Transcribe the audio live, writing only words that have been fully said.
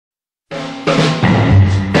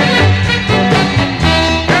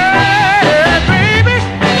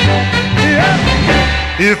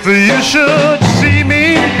If you should see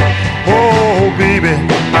me, oh baby,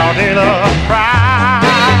 out in a crowd,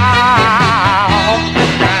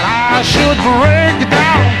 and I should break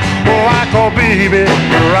down like a baby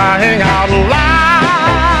crying out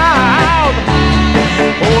loud.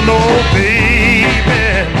 Oh no,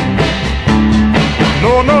 baby,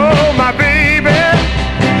 no, no, my baby,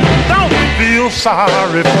 don't feel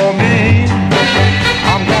sorry for me.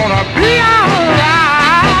 I'm gonna be alright.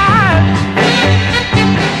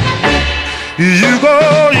 You go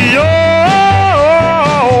your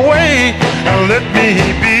way and let me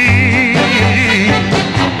be.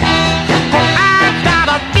 I got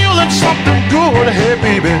a feeling something good, hey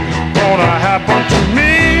baby, gonna happen to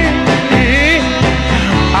me.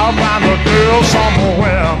 I'll find a girl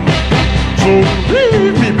somewhere, so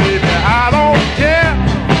leave me, baby, I don't care.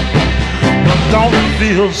 But don't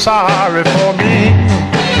feel sorry for me.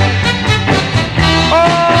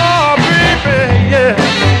 Oh, baby, yeah.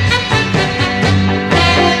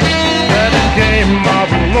 That game of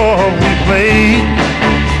love we played,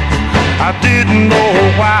 I didn't know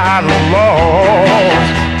why I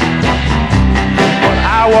lost, but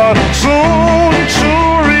I was soon to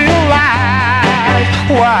realize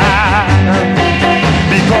why.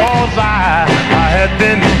 Because I had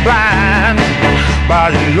been blind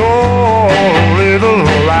by your little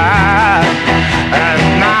lie, and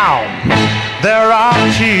now there are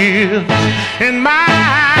tears in my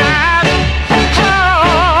eyes.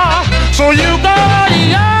 Oh, so you go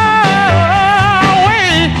your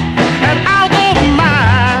way and I'll go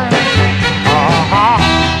mine.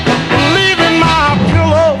 Leaving my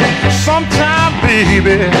pillow sometime,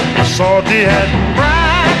 baby, salty and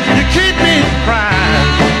bright. You keep me crying,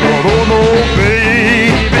 but oh no,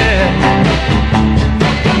 baby,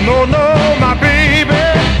 no, no, my baby,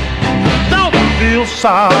 don't feel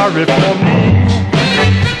sorry for me.